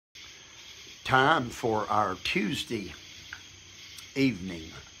Time for our Tuesday evening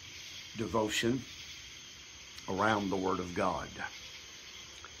devotion around the Word of God.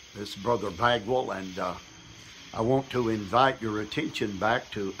 This is Brother Bagwell, and I want to invite your attention back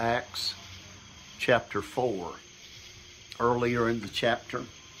to Acts chapter 4. Earlier in the chapter,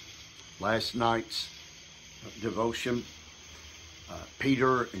 last night's devotion,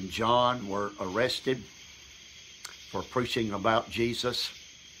 Peter and John were arrested for preaching about Jesus,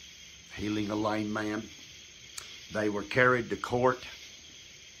 healing a lame man. They were carried to court.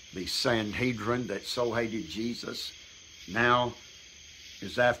 The Sanhedrin that so hated Jesus now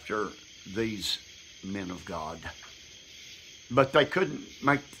is after these men of God. But they couldn't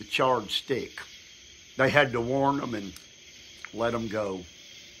make the charge stick. They had to warn them and let them go.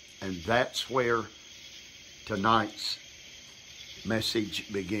 And that's where tonight's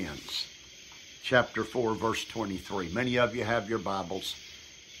message begins. Chapter 4, verse 23. Many of you have your Bibles.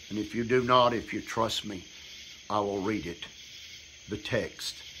 And if you do not, if you trust me, I will read it, the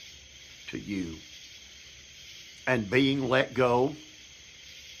text, to you. And being let go,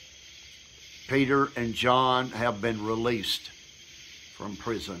 Peter and John have been released from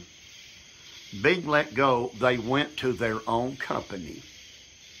prison. Being let go, they went to their own company.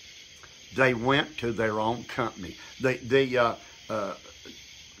 They went to their own company. The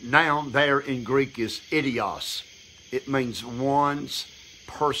noun there in Greek is idios. It means one's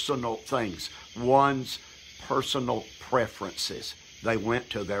personal things, one's personal preferences. They went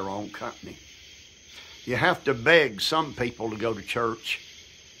to their own company. You have to beg some people to go to church.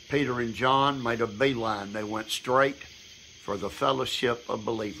 Peter and John made a beeline. They went straight for the fellowship of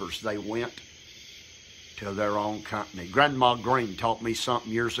believers. They went to their own company. Grandma Green taught me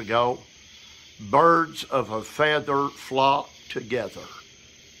something years ago. Birds of a feather flock together.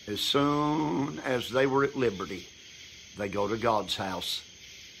 As soon as they were at liberty, they go to God's house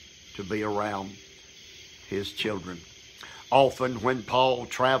to be around His children. Often when Paul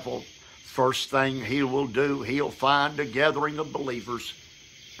traveled, first thing he will do, he'll find a gathering of believers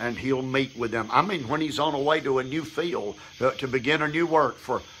and he'll meet with them. I mean, when he's on the way to a new field to begin a new work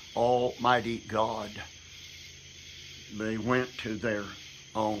for Almighty God. They went to their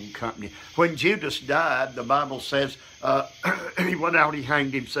own company. When Judas died, the Bible says he went out, he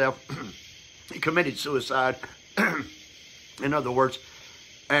hanged himself, he committed suicide. In other words,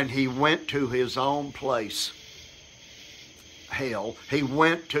 and he went to his own place. Hell, he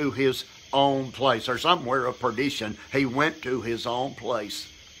went to his own place, or somewhere of perdition. He went to his own place.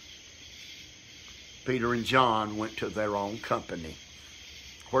 Peter and John went to their own company.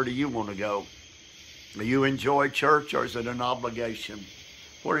 Where do you want to go? Do you enjoy church, or is it an obligation?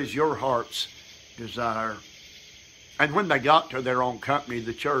 What is your heart's desire? And when they got to their own company,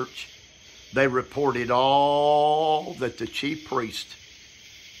 the church, they reported all that the chief priest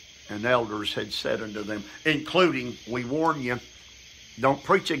and elders had said unto them, including, we warn you, don't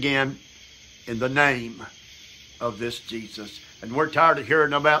preach again in the name of this Jesus. And we're tired of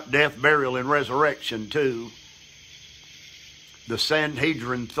hearing about death, burial, and resurrection too. The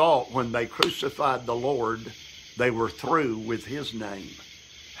Sanhedrin thought when they crucified the Lord, they were through with His name.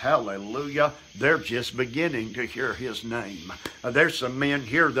 Hallelujah. They're just beginning to hear His name. There's some men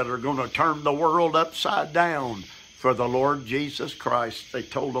here that are going to turn the world upside down for the Lord Jesus Christ. They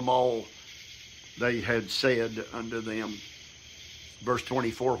told them all they had said unto them. Verse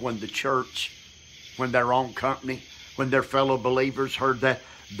 24, when the church, when their own company, when their fellow believers heard that,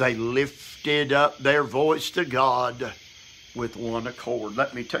 they lifted up their voice to God with one accord.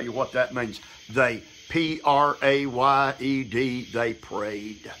 Let me tell you what that means. They P-R-A-Y-E-D, they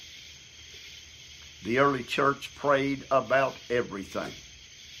prayed. The early church prayed about everything.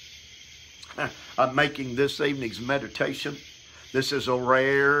 I'm making this evening's meditation. This is a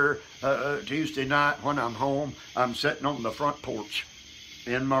rare Tuesday night when I'm home. I'm sitting on the front porch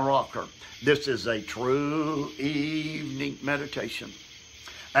in my rocker. This is a true evening meditation.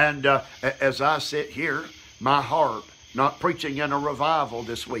 And as I sit here, my heart, not preaching in a revival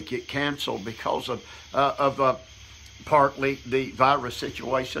this week. It canceled because of partly the virus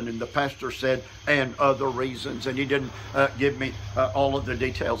situation, and the pastor said, and other reasons. And he didn't give me all of the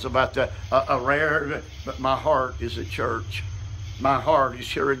details about that. But my heart is at church. My heart is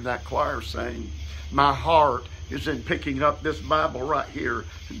hearing that choir sing. My heart is in picking up this Bible right here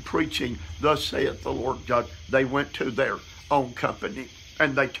and preaching, thus saith the Lord God. They went to their own company.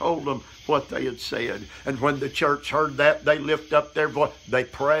 And they told them what they had said. And when the church heard that, they lifted up their voice. They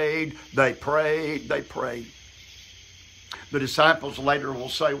prayed, they prayed, they prayed. The disciples later will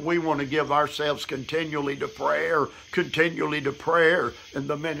say, we want to give ourselves continually to prayer in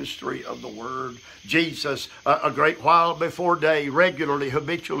the ministry of the Word. Jesus, a great while before day, regularly,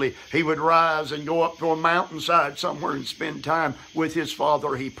 habitually, he would rise and go up to a mountainside somewhere and spend time with his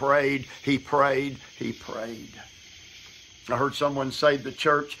Father. He prayed, he prayed, he prayed. I heard someone say the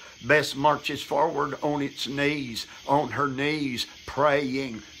church best marches forward on its knees, on her knees,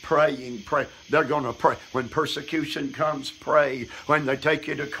 praying. They're going to pray. When persecution comes, pray. When they take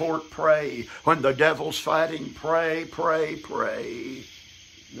you to court, pray. When the devil's fighting, pray.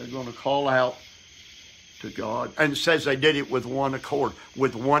 They're going to call out to God. And it says they did it with one accord,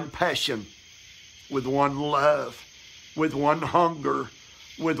 with one passion, with one love, with one hunger,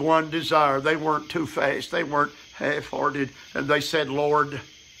 with one desire. They weren't too fast. They weren't half-hearted. And they said, Lord,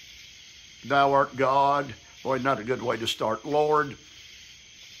 thou art God. Boy, not a good way to start. Lord,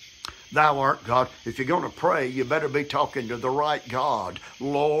 thou art God. If you're going to pray, you better be talking to the right God.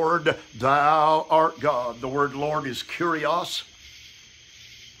 Lord, thou art God. The word Lord is kurios.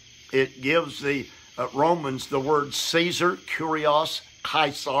 It gives the Romans the word Caesar, kurios,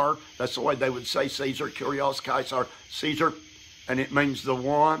 Caesar. That's the way they would say Caesar, kurios, Caesar, Caesar. And it means the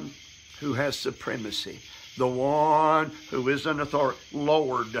one who has supremacy. The one who is an authority.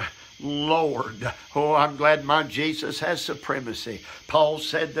 Lord. Oh, I'm glad my Jesus has supremacy. Paul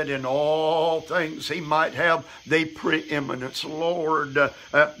said that in all things he might have the preeminence. Lord,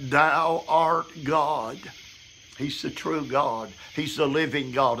 thou art God. He's the true God. He's the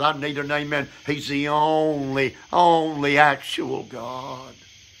living God. I need an amen. He's the only actual God.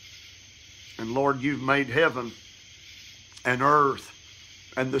 And Lord, you've made heaven and earth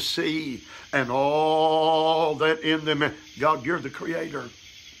and the sea and all that in them. God, you're the creator.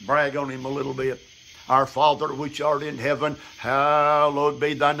 Brag on him a little bit. Our Father which art in heaven, hallowed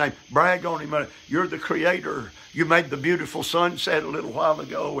be thy name. Brag on him. You're the creator. You made the beautiful sunset a little while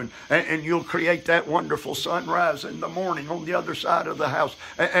ago, and you'll create that wonderful sunrise in the morning on the other side of the house.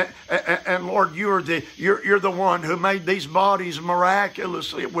 And Lord, you're the one who made these bodies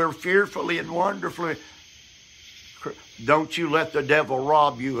miraculously. We're fearfully and wonderfully. Don't you let the devil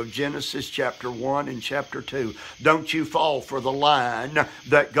rob you of Genesis chapter 1 and chapter 2. Don't you fall for the line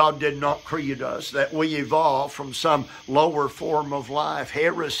that God did not create us, that we evolved from some lower form of life,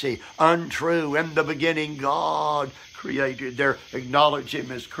 heresy, untrue. In the beginning, God created. There, acknowledge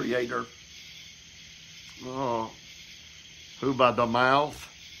him as creator. Oh, who by the mouth?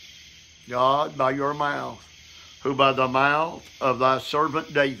 God, by your mouth. Who by the mouth of thy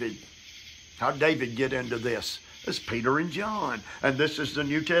servant David. How did David get into this? It's Peter and John. And this is the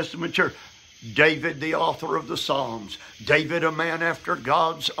New Testament church. David, the author of the Psalms. David, a man after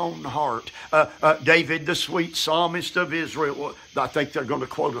God's own heart. David, the sweet psalmist of Israel. I think they're going to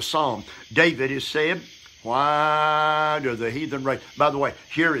quote a psalm. David has said, why do the heathen rage? By the way,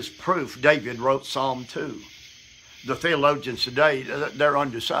 here is proof David wrote Psalm 2. The theologians today, they're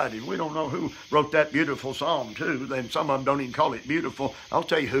undecided. We don't know who wrote that beautiful Psalm 2. Then some of them don't even call it beautiful. I'll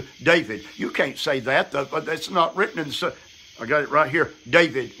tell you who. David. You can't say that. That's not written in the... I got it right here.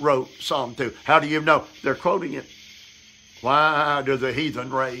 David wrote Psalm 2. How do you know? They're quoting it. Why do the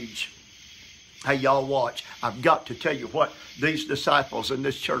heathen rage? Hey, y'all watch. I've got to tell you what these disciples in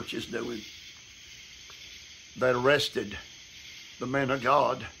this church is doing. They arrested the men of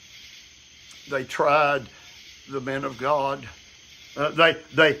God. They tried the men of God.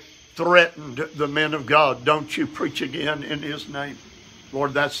 They threatened the men of God. Don't you preach again in his name.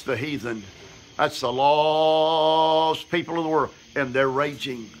 Lord, that's the heathen. That's the lost people of the world. And they're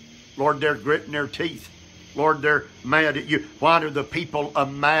raging. Lord, they're gritting their teeth. Lord, they're mad at you. Why do the people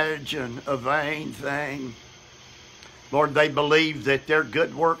imagine a vain thing? Lord, they believe that their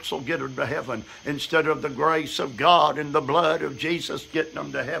good works will get them to heaven instead of the grace of God and the blood of Jesus getting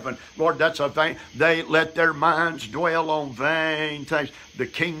them to heaven. Lord, that's a thing. They let their minds dwell on vain things. The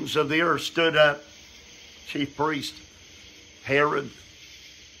kings of the earth stood up. Chief priest, Herod,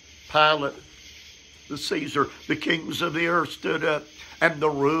 Pilate, the Caesar, the kings of the earth stood up. And the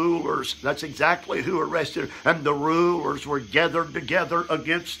rulers, that's exactly who arrested, and the rulers were gathered together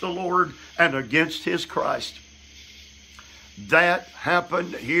against the Lord and against his Christ. That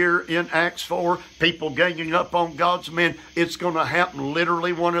happened here in Acts 4. People ganging up on God's men. It's going to happen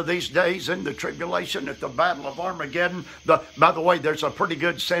literally one of these days in the tribulation at the Battle of Armageddon. By the way, there's a pretty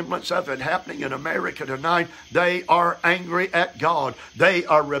good semblance of it happening in America tonight. They are angry at God. They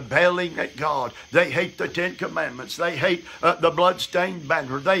are rebelling at God. They hate the Ten Commandments. They hate the bloodstained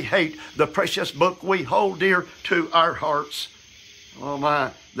banner. They hate the precious book we hold dear to our hearts. Oh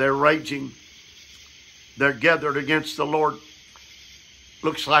my, they're raging. They're gathered against the Lord.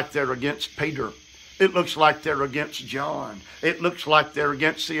 Looks like they're against Peter. It looks like they're against John. It looks like they're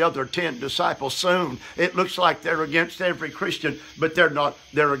against the other 10 disciples. Soon, it looks like they're against every Christian, but they're not.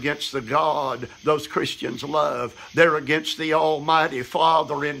 They're against the God those Christians love. They're against the Almighty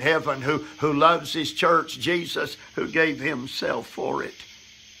Father in heaven who loves His church, Jesus, who gave Himself for it.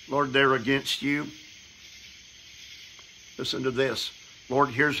 Lord, they're against You. Listen to this. Lord,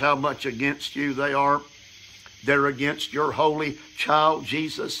 here's how much against You they are. They're against Your holy child,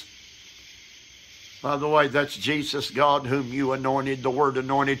 Jesus. By the way, that's Jesus, God, whom You anointed. The word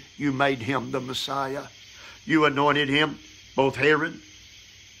anointed, You made Him the Messiah. You anointed Him, both Herod,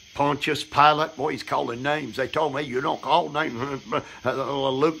 Pontius Pilate. Boy, he's calling names. They told me you don't call names.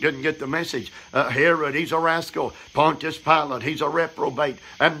 Luke didn't get the message. Herod, he's a rascal. Pontius Pilate, he's a reprobate.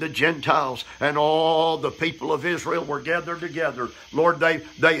 And the Gentiles and all the people of Israel were gathered together. Lord,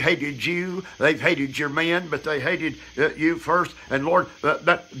 they hated You. They've hated Your men, but they hated You first. And Lord,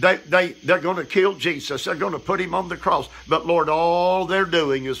 they're going to kill Jesus. They're going to put Him on the cross. But Lord, all they're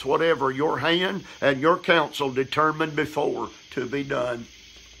doing is whatever Your hand and Your counsel determined before to be done.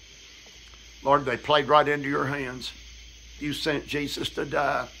 Lord, they played right into Your hands. You sent Jesus to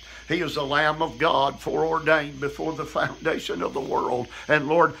die. He is the Lamb of God, foreordained before the foundation of the world. And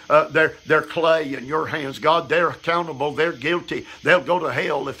Lord, they're clay in Your hands. God, they're accountable. They're guilty. They'll go to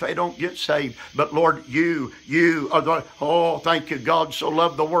hell if they don't get saved. But Lord, You are the, oh, thank You. God so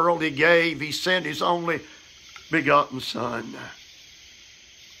loved the world, He gave. He sent His only begotten Son.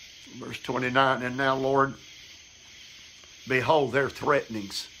 Verse 29, and now, Lord, behold their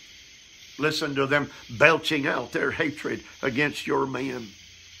threatenings. Listen to them belching out their hatred against Your men.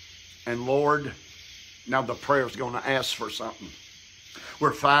 And Lord, now the prayer's going to ask for something.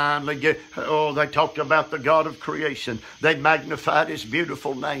 We're finally they talked about the God of creation. They magnified His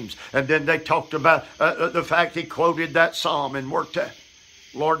beautiful names. And then they talked about the fact He quoted that psalm and worked at.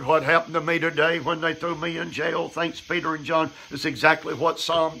 Lord, what happened to me today when they threw me in jail? Thanks, Peter and John. It's exactly what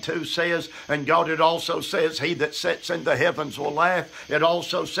Psalm 2 says. And God, it also says, He that sits in the heavens will laugh. It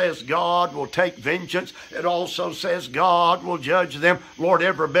also says God will take vengeance. It also says God will judge them. Lord,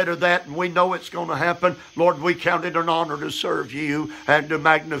 every bit of that, and we know it's going to happen. Lord, we count it an honor to serve You and to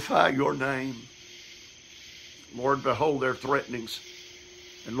magnify Your name. Lord, behold their threatenings.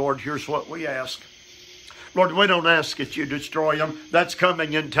 And Lord, here's what we ask. Lord, we don't ask that You destroy them. That's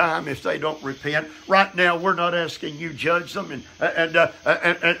coming in time if they don't repent. Right now, we're not asking You judge them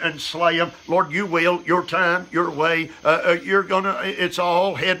and slay them. Lord, You will, Your time, Your way. It's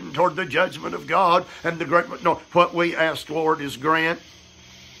all heading toward the judgment of God and the great. No, what we ask, Lord, is grant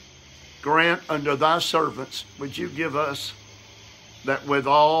unto Thy servants. Would You give us that with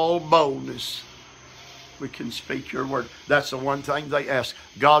all boldness we can speak Your word? That's the one thing they ask.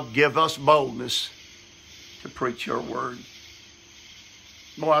 God, give us boldness to preach Your word.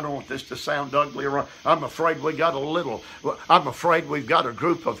 Boy, I don't want this to sound ugly. I'm afraid we've got a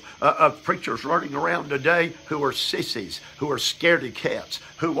group of preachers running around today who are sissies, who are scaredy cats,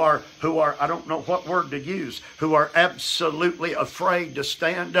 who are, I don't know what word to use, who are absolutely afraid to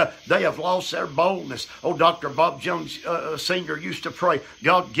stand up. They have lost their boldness. Oh, Dr. Bob Jones Sr. used to pray,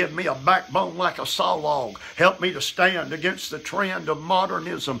 God, give me a backbone like a saw log. Help me to stand against the trend of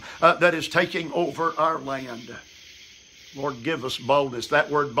modernism that is taking over our land. Lord, give us boldness. That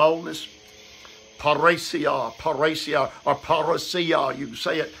word boldness, parousia, or parousia. You can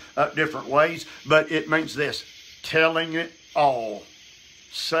say it different ways, but it means this: telling it all,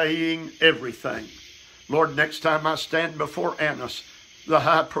 saying everything. Lord, next time I stand before Annas, the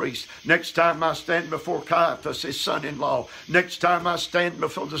high priest, next time I stand before Caiaphas, his son-in-law, next time I stand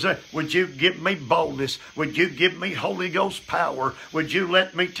before the, would You give me boldness? Would You give me Holy Ghost power? Would You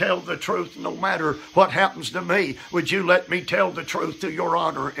let me tell the truth no matter what happens to me? Would You let me tell the truth to Your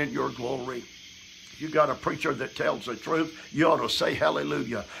honor and Your glory? If you got a preacher that tells the truth, you ought to say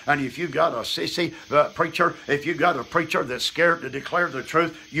hallelujah. And if you got a sissy preacher, if you got a preacher that's scared to declare the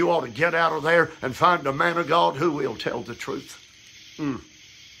truth, you ought to get out of there and find a man of God who will tell the truth.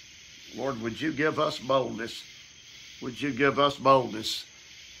 Lord, would You give us boldness? Would You give us boldness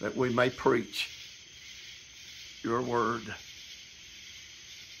that we may preach Your word?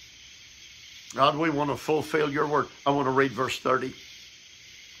 God, we want to fulfill Your word. I want to read verse 30.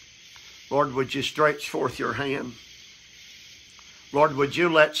 Lord, would You stretch forth Your hand? Lord, would You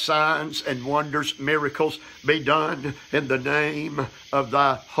let signs and wonders, miracles be done in the name of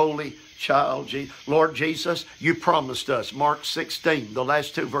Thy holy child. Lord Jesus, you promised us, Mark 16, the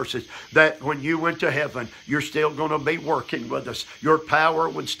last two verses, that when you went to heaven, you're still going to be working with us. Your power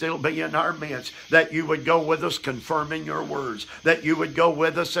would still be in our midst, that you would go with us confirming your words, that you would go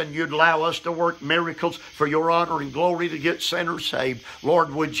with us and you'd allow us to work miracles for your honor and glory to get sinners saved.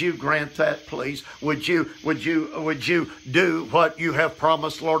 Lord, would you grant that, please? Would you do what you have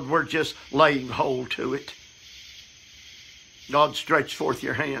promised? Lord, we're just laying hold to it. God, stretch forth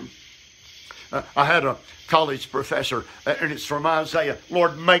your hand. I had a college professor, and it's from Isaiah.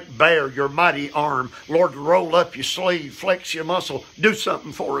 Lord, make bare your mighty arm. Lord, roll up your sleeve, flex your muscle. Do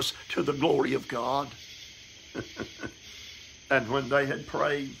something for us to the glory of God. And when they had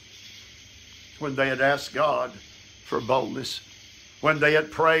prayed, when they had asked God for boldness, when they had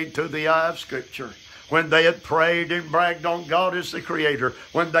prayed through the eye of Scripture, when they had prayed and bragged on God as the Creator,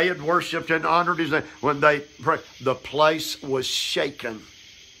 when they had worshiped and honored His name, when they prayed, the place was shaken.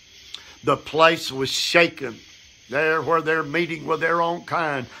 The place was shaken. There where they're meeting with their own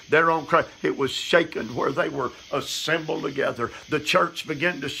kind, their own Christ. It was shaken where they were assembled together. The church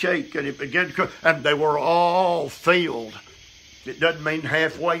began to shake, and it began to, and they were all filled. It doesn't mean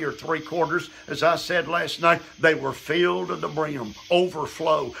halfway or three-quarters. As I said last night, they were filled to the brim,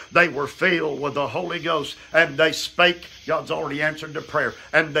 overflow. They were filled with the Holy Ghost, and they spake. God's already answered the prayer.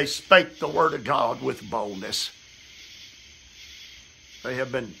 And they spake the word of God with boldness. They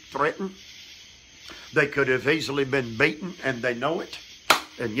have been threatened. They could have easily been beaten, and they know it.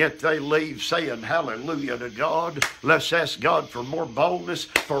 And yet they leave saying hallelujah to God. Let's ask God for more boldness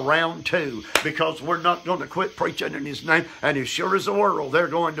for round 2, because we're not going to quit preaching in His name. And as sure as the world, they're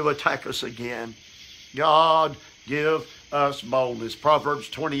going to attack us again. God, give us boldness. Proverbs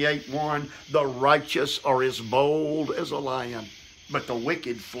 28:1, the righteous are as bold as a lion, but the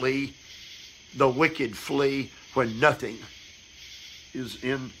wicked flee when nothing is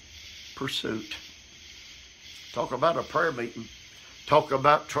in pursuit. Talk about a prayer meeting. Talk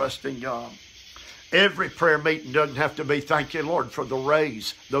about trusting God. Every prayer meeting doesn't have to be thank you, Lord, for the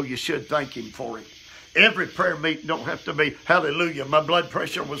raise, though you should thank Him for it. Every prayer meeting don't have to be hallelujah, my blood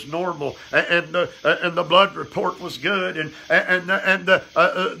pressure was normal and the blood report was good and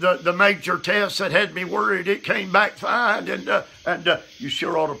the major test that had me worried, it came back fine, and you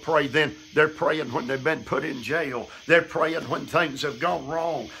sure ought to pray then. They're praying when they've been put in jail. They're praying when things have gone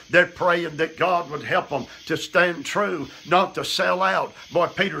wrong. They're praying that God would help them to stand true, not to sell out. Boy,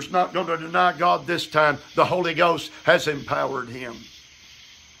 Peter's not going to deny God this time. The Holy Ghost has empowered him.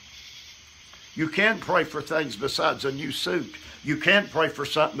 You can pray for things besides a new suit. You can pray for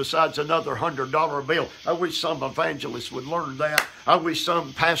something besides another $100 bill. I wish some evangelists would learn that. I wish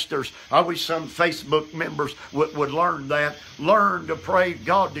some pastors, I wish some Facebook members would learn that. Learn to pray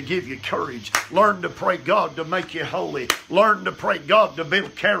God to give you courage. Learn to pray God to make you holy. Learn to pray God to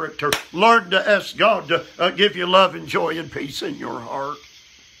build character. Learn to ask God to give you love and joy and peace in your heart.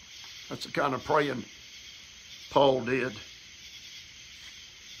 That's the kind of praying Paul did.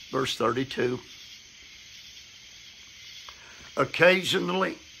 Verse 32.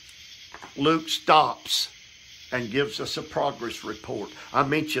 Occasionally, Luke stops and gives us a progress report. I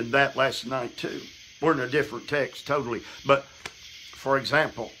mentioned that last night too. We're in a different text totally. But, for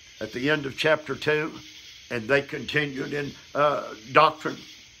example, at the end of chapter 2, and they continued in doctrine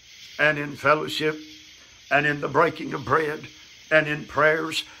and in fellowship and in the breaking of bread and in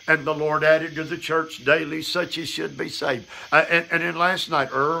prayers, and the Lord added to the church daily such as should be saved. And in last night,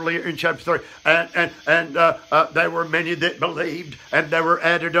 earlier in chapter 3, and there were many that believed, and there were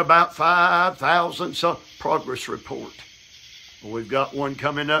added about 5,000. So, progress report. Well, we've got one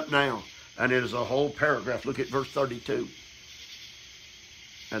coming up now, and it is a whole paragraph. Look at verse 32.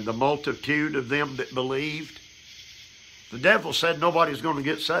 And the multitude of them that believed. The devil said nobody's going to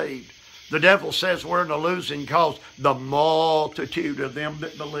get saved. The devil says we're in a losing cause. The multitude of them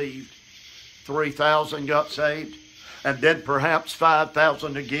that believed. 3,000 got saved. And then perhaps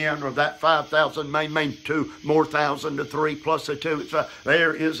 5,000 again, or that 5,000 may mean 2 more thousand to 3 plus a 2. It's 5.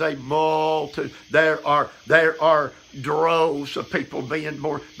 There is a multitude. There are droves of people being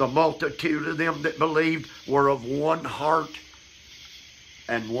born. The multitude of them that believed were of one heart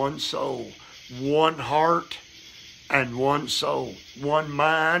and one soul. One heart and one soul, one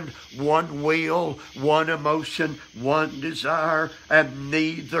mind, one will, one emotion, one desire, and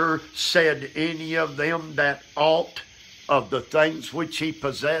neither said any of them that aught of the things which he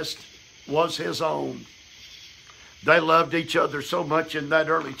possessed was his own. They loved each other so much in that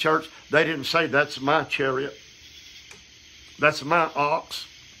early church, they didn't say, that's my chariot, that's my ox,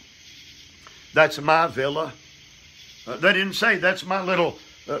 that's my villa. They didn't say, that's my little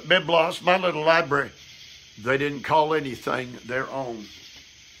biblos, my little library. They didn't call anything their own.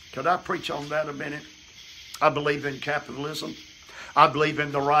 Could I preach on that a minute? I believe in capitalism. I believe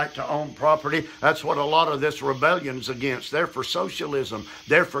in the right to own property. That's what a lot of this rebellion's against. They're for socialism.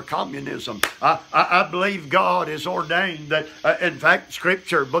 They're for communism. I believe God has ordained that, in fact,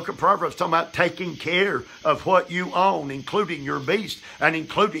 Scripture, Book of Proverbs, talking about taking care of what you own, including your beast and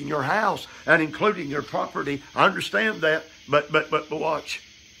including your house and including your property. I understand that, but watch.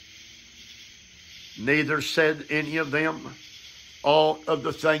 Neither said any of them all of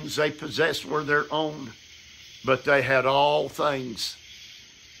the things they possessed were their own, but they had all things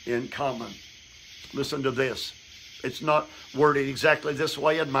in common. Listen to this. It's not worded exactly this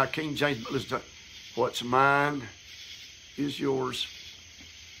way in my King James, but listen to it. What's mine is yours.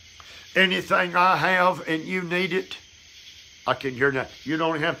 Anything I have and you need it, I can hear that. You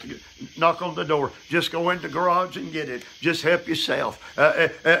don't have to knock on the door. Just go in the garage and get it. Just help yourself.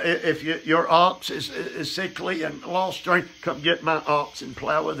 If your ox is sickly and lost strength, come get my ox and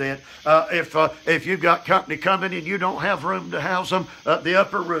plow with it. If you've got company coming and you don't have room to house them, the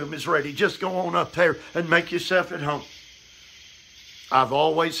upper room is ready. Just go on up there and make yourself at home. I've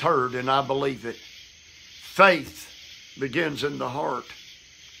always heard, and I believe it, faith begins in the heart.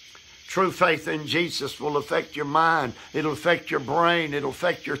 True faith in Jesus will affect your mind. It'll affect your brain. It'll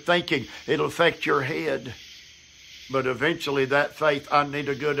affect your thinking. It'll affect your head. But eventually that faith, I need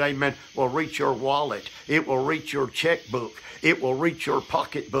a good amen, will reach your wallet. It will reach your checkbook. It will reach your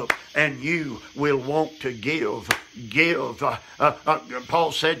pocketbook. And you will want to give. Give.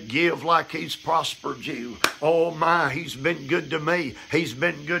 Paul said, give like he's prospered you. Oh my, he's been good to me. He's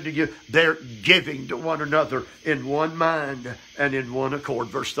been good to you. They're giving to one another in one mind and in one accord.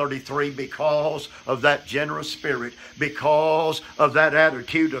 Verse 33, because of that generous spirit, because of that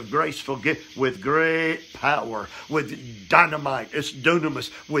attitude of graceful gift, with great power, with dynamite, it's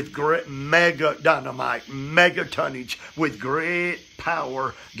dunamis, with great mega dynamite, mega tonnage, with great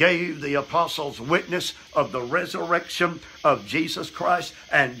power, gave the apostles witness of the resurrection of Jesus Christ,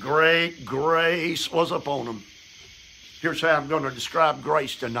 and great grace was upon them. Here's how I'm going to describe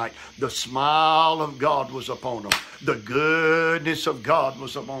grace tonight. The smile of God was upon them. The goodness of God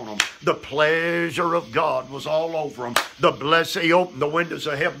was upon them. The pleasure of God was all over them. The blessing, He opened the windows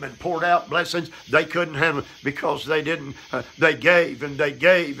of heaven and poured out blessings they couldn't handle because they didn't. They gave and they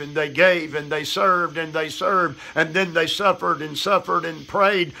gave and they gave and they served and they served. And then they suffered and suffered and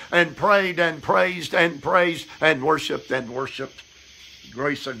prayed and prayed and praised and praised and worshiped and worshiped. The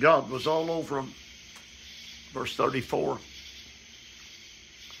grace of God was all over them. Verse 34,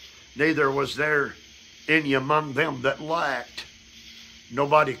 neither was there any among them that lacked.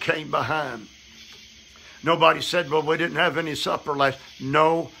 Nobody came behind. Nobody said, well, we didn't have any supper last.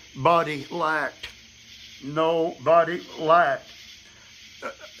 Nobody lacked. Nobody lacked.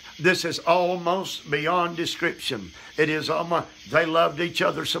 This is almost beyond description. It is almost, they loved each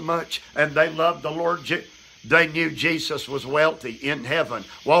other so much, and they loved the Lord Jesus. They knew Jesus was wealthy in heaven,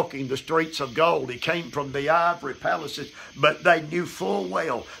 walking the streets of gold. He came from the ivory palaces, but they knew full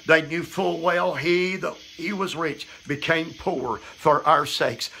well he was rich, became poor for our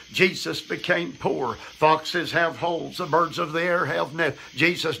sakes. Jesus became poor. Foxes have holes, the birds of the air have nests.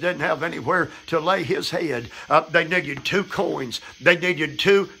 Jesus didn't have anywhere to lay his head. They needed 2 coins. They needed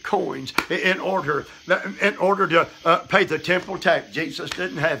 2 coins in order to pay the temple tax. Jesus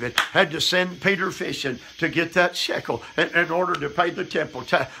didn't have it. Had to send Peter fishing to get that shekel in order to pay the temple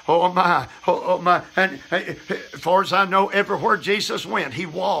tax. Oh my. And as far as I know, everywhere Jesus went, he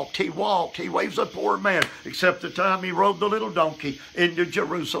walked. He was a poor man, except the time he rode the little donkey into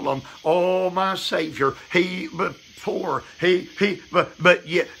Jerusalem. Oh, my Savior, he was poor. But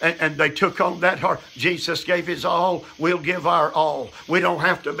yet, and they took on that heart. Jesus gave his all. We'll give our all. We don't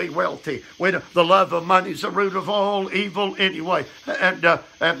have to be wealthy. The love of money is the root of all evil anyway. And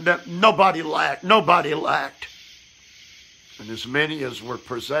nobody lacked. Nobody lacked. And as many as were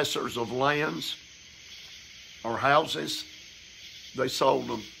possessors of lands or houses, they sold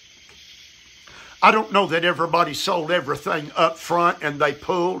them. I don't know that everybody sold everything up front and they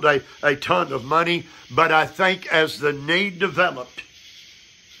pulled a ton of money, but I think as the need developed,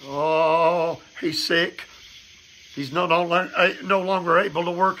 he's sick. He's no longer able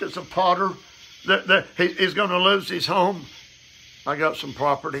to work as a potter. He's going to lose his home. I got some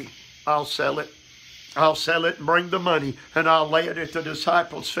property. I'll sell it. I'll sell it and bring the money, and I'll lay it at the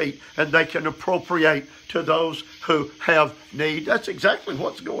disciples' feet, and they can appropriate to those who have need. That's exactly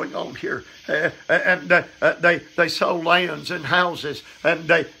what's going on here. And they sold lands and houses, and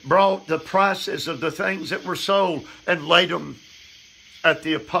they brought the prices of the things that were sold and laid them at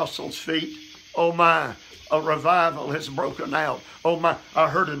the apostles' feet. Oh my, a revival has broken out. Oh my, I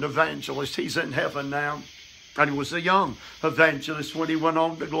heard an evangelist. He's in heaven now. And he was a young evangelist when he went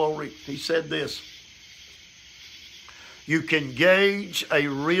on to glory. He said this: you can gauge a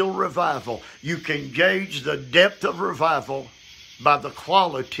real revival. You can gauge the depth of revival by the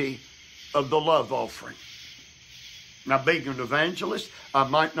quality of the love offering. Now, being an evangelist, I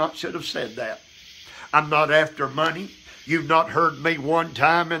might not should have said that. I'm not after money. You've not heard me one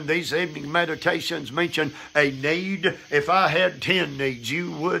time in these evening meditations mention a need. If I had 10 needs,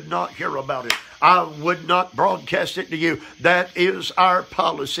 you would not hear about it. I would not broadcast it to you. That is our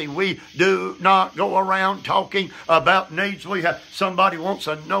policy. We do not go around talking about needs we have. Somebody wants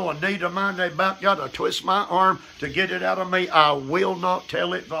to know a need of mine, they about got to twist my arm to get it out of me. I will not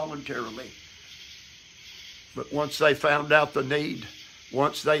tell it voluntarily. But once they found out the need,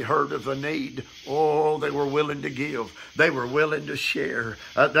 once they heard of the need, oh, they were willing to give. They were willing to share.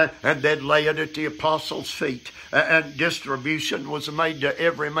 And they'd lay it at the apostles' feet. And distribution was made to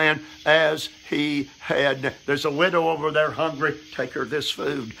every man as he had. There's a widow over there hungry. Take her this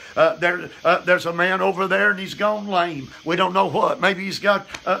food. There's a man over there and he's gone lame. We don't know what. Maybe he's got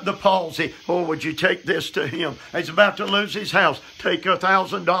the palsy. Oh, would you take this to him? He's about to lose his house. Take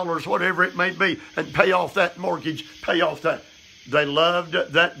 $1,000, whatever it may be, and pay off that mortgage. Pay off that. They loved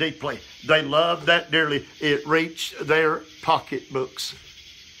that deeply. They loved that dearly. It reached their pocketbooks.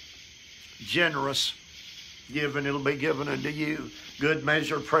 Generous giving, it'll be given unto you. Good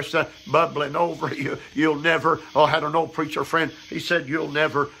measure, pressed down, bubbling over you. You'll never, I had an old preacher friend, he said, you'll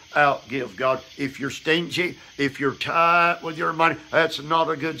never outgive God. If you're stingy, if you're tight with your money, that's not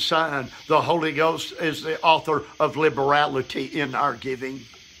a good sign. The Holy Ghost is the author of liberality in our giving.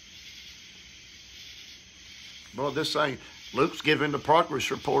 Boy, this thing, Luke's giving the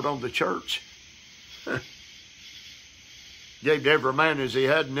progress report on the church. Gave to every man as he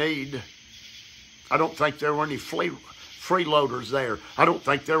had need. I don't think there were any freeloaders there. I don't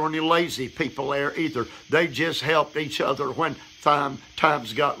think there were any lazy people there either. They just helped each other when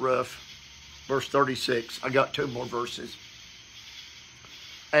times got rough. Verse 36. I got 2 more verses.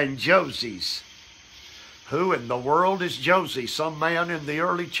 And Joses. Who in the world is Joses? Some man in the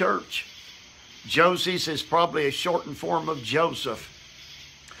early church. Joses is probably a shortened form of Joseph,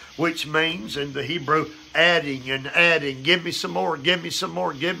 which means in the Hebrew, adding and adding. Give me some more, give me some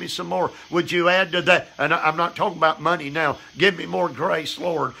more, give me some more. Would you add to that? And I'm not talking about money now. Give me more grace,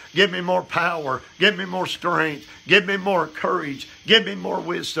 Lord. Give me more power. Give me more strength. Give me more courage. Give me more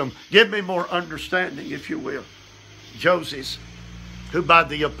wisdom. Give me more understanding, if you will. Joses, who by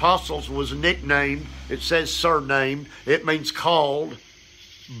the apostles was nicknamed, it says surnamed, it means called,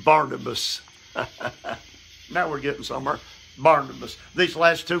 Barnabas. Now we're getting somewhere. Barnabas. These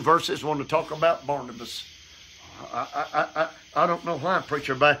last 2 verses want to talk about Barnabas. I don't know why,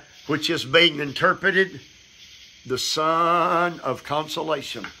 preacher, but which is being interpreted the son of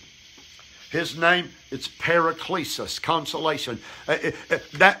consolation. His name, it's Paraclesis, consolation.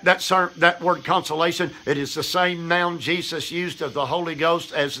 That word consolation, it is the same noun Jesus used of the Holy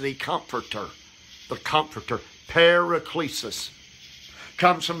Ghost as the comforter. The comforter, Paraclesis.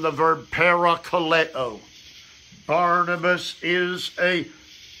 Comes from the verb parakaleo. Barnabas is a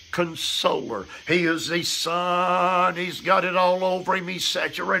consoler. He is the son. He's got it all over him. He's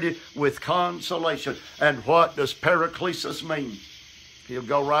saturated with consolation. And what does Paraclesis mean? He'll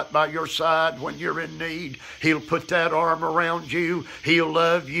go right by your side when you're in need. He'll put that arm around you. He'll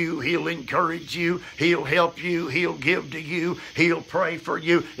love you. He'll encourage you. He'll help you. He'll give to you. He'll pray for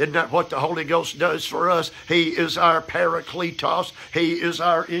you. Isn't that what the Holy Ghost does for us? He is our Parakletos. He is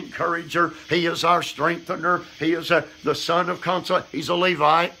our encourager. He is our strengthener. He is the son of consolation. He's a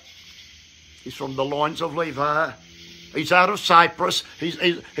Levite. He's from the loins of Levi. He's out of Cyprus.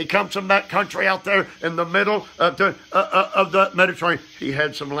 He comes from that country out there in the middle of the Mediterranean. He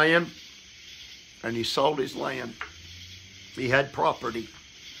had some land, and he sold his land. He had property,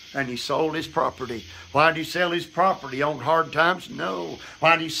 and he sold his property. Why did he sell his property? On hard times? No.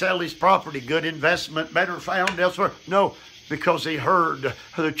 Why did he sell his property? Good investment, better found elsewhere? No. Because he heard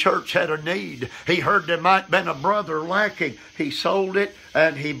the church had a need. He heard there might have been a brother lacking. He sold it,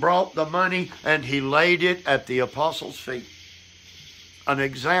 and he brought the money, and he laid it at the apostles' feet. An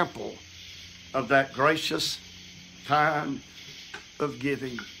example of that gracious kind of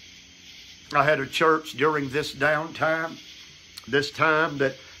giving. I had a church during this downtime, this time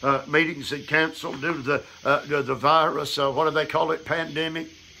that meetings had canceled due to the virus, what do they call it, pandemic.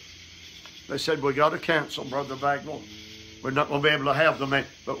 They said, we got to cancel, Brother Bagnall. We're not going to be able to have them,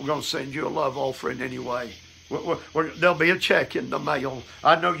 but we're going to send you a love offering anyway. There'll be a check in the mail.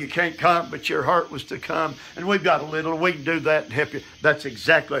 I know you can't come, but your heart was to come. And we've got a little. We can do that and help you. That's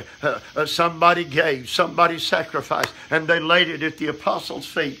exactly. Somebody gave. Somebody sacrificed. And they laid it at the apostles'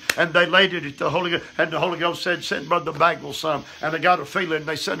 feet. And they laid it at the Holy Ghost. And the Holy Ghost said, send Brother Bagwell some. And I got a feeling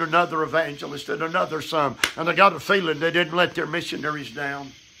they sent another evangelist and another some. And I got a feeling they didn't let their missionaries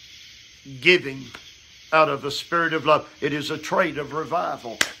down. Giving out of a spirit of love. It is a trait of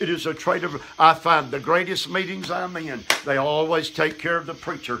revival. It is a trait of... I find the greatest meetings I'm in, they always take care of the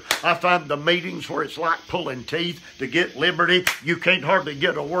preacher. I find the meetings where it's like pulling teeth to get liberty. You can't hardly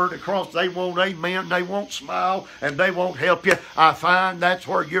get a word across. They won't amen, they won't smile, and they won't help you. I find that's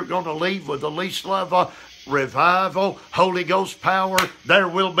where you're going to leave with the least love. Revival, Holy Ghost power. There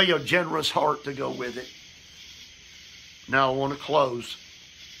will be a generous heart to go with it. Now I want to close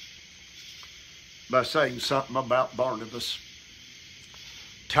by saying something about Barnabas.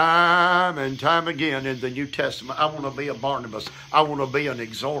 Time and time again in the New Testament, I want to be a Barnabas. I want to be an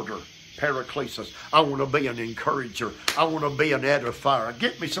exhorter, paraclesis. I want to be an encourager. I want to be an edifier.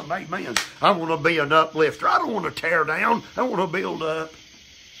 Get me some amens. I want to be an uplifter. I don't want to tear down. I want to build up.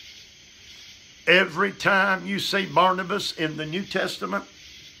 Every time you see Barnabas in the New Testament,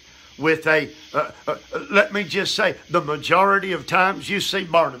 with let me just say, the majority of times you see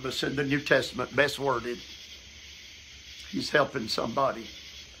Barnabas in the New Testament, best worded. He's helping somebody.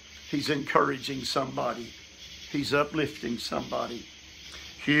 He's encouraging somebody. He's uplifting somebody.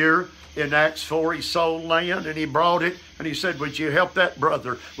 Here in Acts 4, he sold land and he brought it and he said, would you help that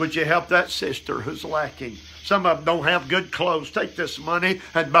brother? Would you help that sister who's lacking? Some of them don't have good clothes. Take this money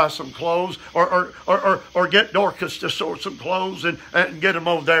and buy some clothes, or get Dorcas to sort some clothes and get them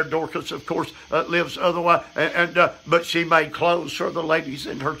over there. Dorcas, of course, lives otherwise, but she made clothes for the ladies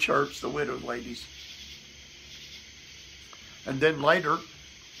in her church, the widowed ladies. And then later,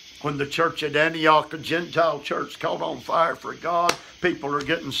 when the church at Antioch, a Gentile church, caught on fire for God, people are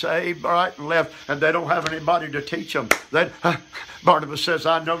getting saved right and left, and they don't have anybody to teach them. Then Barnabas says,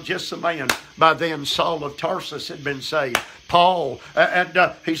 I know just a man. By then, Saul of Tarsus had been saved. Paul,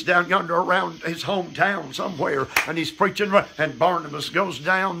 and he's down yonder around his hometown somewhere, and he's preaching. And Barnabas goes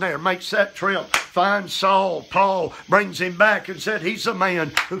down there, makes that trip, finds Saul. Paul brings him back and said, he's a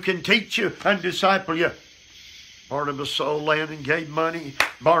man who can teach you and disciple you. Barnabas sold land and gave money.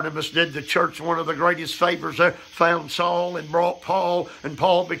 Barnabas did the church one of the greatest favors there. Found Saul and brought Paul. And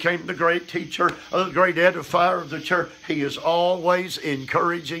Paul became the great teacher, the great edifier of the church. He is always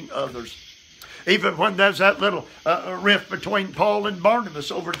encouraging others. Even when there's that little rift between Paul and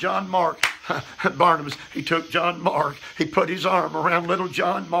Barnabas over John Mark. Barnabas, he took John Mark. He put his arm around little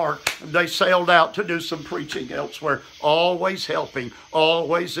John Mark. And they sailed out to do some preaching elsewhere. Always helping,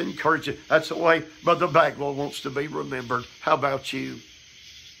 always encouraging. That's the way Brother Bagwell wants to be remembered. How about you?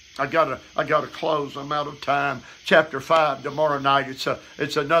 I gotta close. I'm out of time. Chapter 5 tomorrow night.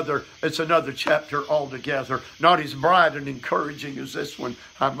 It's another chapter altogether. Not as bright and encouraging as this one,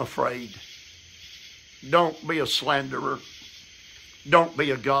 I'm afraid. Don't be a slanderer. Don't be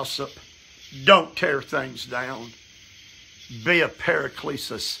a gossip. Don't tear things down. Be a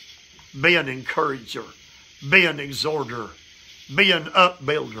paraclesis. Be an encourager. Be an exhorter. Be an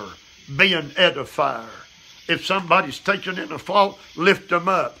upbuilder. Be an edifier. If somebody's taken in a fault, lift them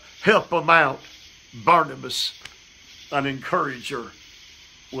up. Help them out. Barnabas, an encourager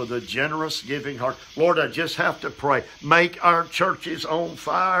with a generous giving heart. Lord, I just have to pray. Make our churches on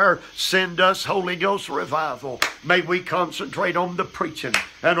fire. Send us Holy Ghost revival. May we concentrate on the preaching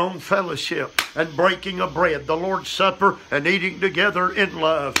and on fellowship and breaking of bread, the Lord's Supper, and eating together in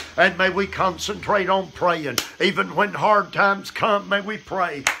love. And may we concentrate on praying. Even when hard times come, may we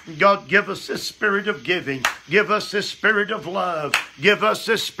pray. God, give us this spirit of giving. Give us this spirit of love. Give us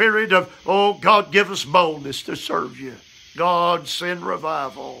this spirit of, oh God, give us boldness to serve you. God, send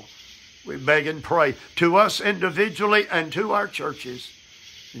revival. We beg and pray to us individually and to our churches.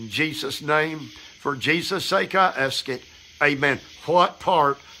 In Jesus' name, for Jesus' sake, I ask it. Amen. What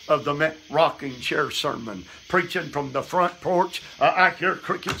part of the rocking chair sermon? Preaching from the front porch. I hear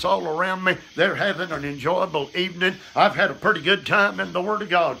crickets all around me. They're having an enjoyable evening. I've had a pretty good time in the Word of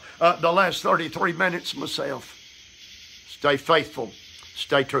God the last 33 minutes myself. Stay faithful.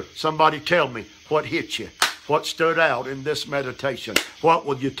 Stay true. Somebody tell me what hit you. What stood out in this meditation? What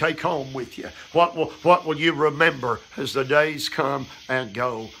will you take home with you? What will you remember as the days come and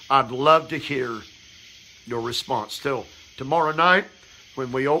go? I'd love to hear your response. Till tomorrow night,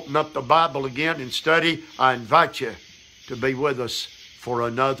 when we open up the Bible again and study, I invite you to be with us for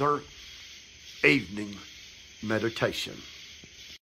another evening meditation.